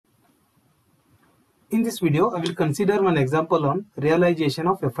In this video, I will consider one example on realization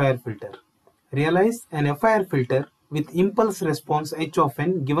of FIR filter. Realize an FIR filter with impulse response h of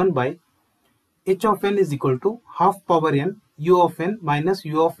n given by h of n is equal to half power n u of n minus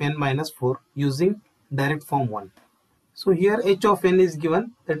u of n minus 4 using direct form 1. So here h of n is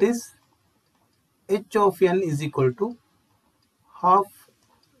given, that is h of n is equal to half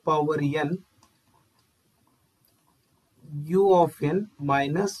power n u of n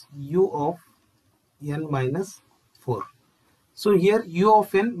minus u of n minus 4. So here u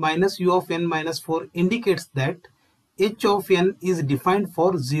of n minus u of n minus 4 indicates that h of n is defined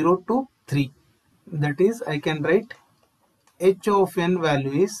for 0 to 3. That is, I can write h of n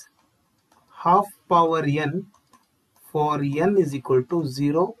value is half power n for n is equal to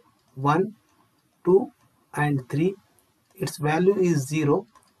 0, 1, 2 and 3. Its value is 0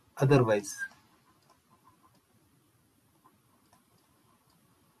 otherwise.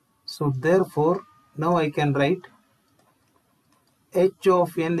 So therefore now I can write h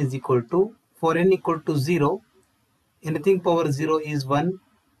of n is equal to, for n equal to 0, anything power 0 is 1.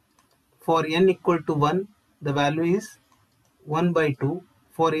 For n equal to 1, the value is 1 by 2.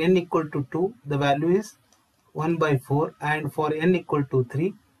 For n equal to 2, the value is 1 by 4. And for n equal to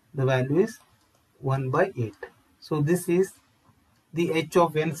 3, the value is 1 by 8. So this is the h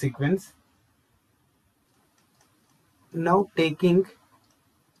of n sequence. Now taking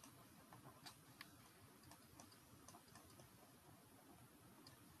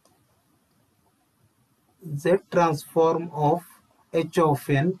Z transform of h of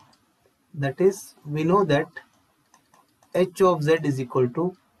n, that is, we know that h of z is equal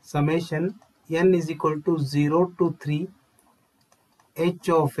to summation n is equal to 0 to 3 h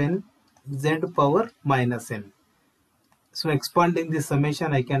of n z power minus n. So expanding this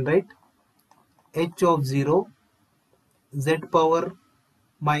summation, I can write h of 0 z power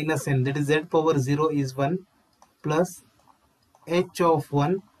minus n, that is z power 0 is 1, plus h of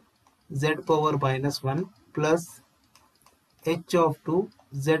 1 z power minus 1 plus h of 2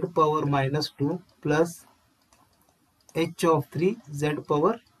 z power minus 2 plus h of 3 z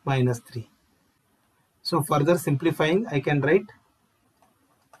power minus 3. So further simplifying, I can write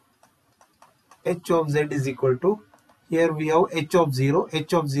h of z is equal to, here we have h of 0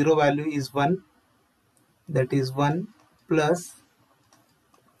 value is 1, that is 1 plus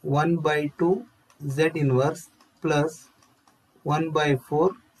 1 by 2 z inverse plus 1 by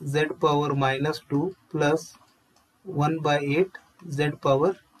 4 z power minus 2 plus 1 by 8 z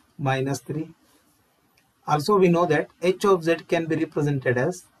power minus 3. Also we know that h of z can be represented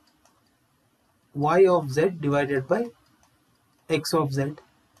as y of z divided by x of z.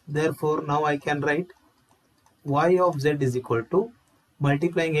 Therefore now I can write y of z is equal to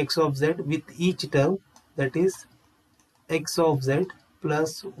multiplying x of z with each term, that is x of z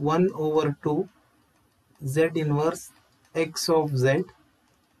plus 1 over 2 z inverse x of z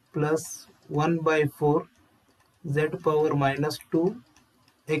plus 1 by 4 z power minus 2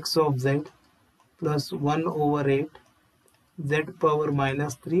 x of z plus 1 over 8 z power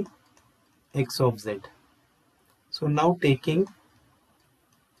minus 3 x of z. So now taking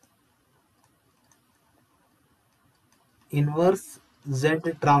inverse z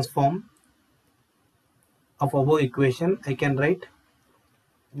transform of above equation, I can write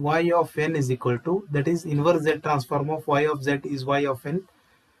y of n is equal to, that is inverse z transform of y of z is y of n.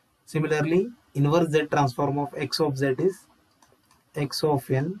 Similarly, inverse z transform of x of z is x of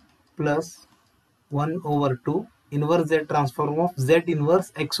n plus 1 over 2. Inverse z transform of z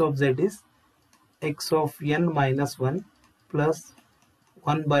inverse x of z is x of n minus 1 plus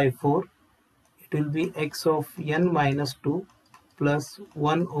 1 by 4. It will be x of n minus 2 plus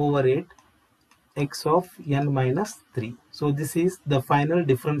 1 over 8 x of n minus 3. So this is the final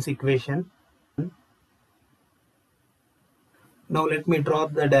difference equation. Now let me draw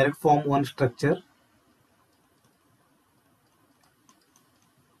the direct form 1 structure.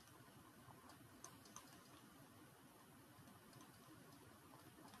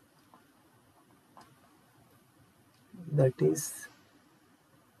 That is,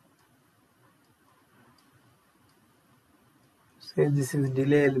 say this is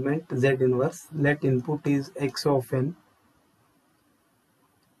delay element z inverse, let input is x of n,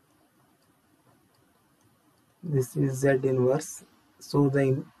 this is z inverse, so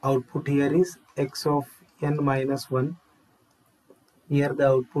the output here is x of n minus 1, here the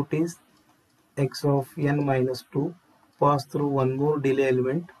output is x of n minus 2, pass through one more delay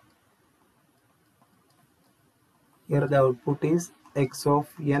element, here the output is x of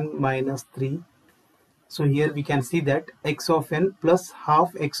n minus 3. So here we can see that x of n plus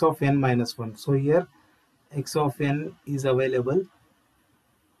half x of n minus 1. So here x of n is available.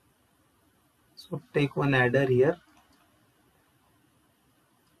 So take one adder here.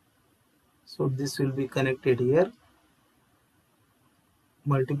 So this will be connected here.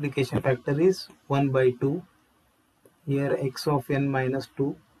 Multiplication factor is 1 by 2. Here x of n minus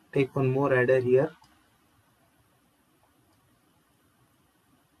 2. Take one more adder here.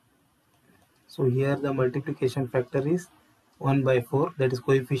 So here the multiplication factor is 1 by 4. That is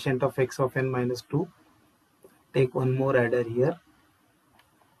coefficient of x of n minus 2. Take one more adder here.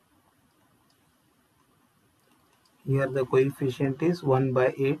 Here the coefficient is 1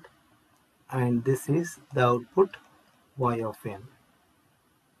 by 8. And this is the output y of n.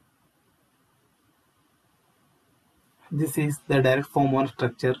 This is the direct form 1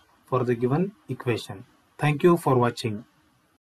 structure for the given equation. Thank you for watching.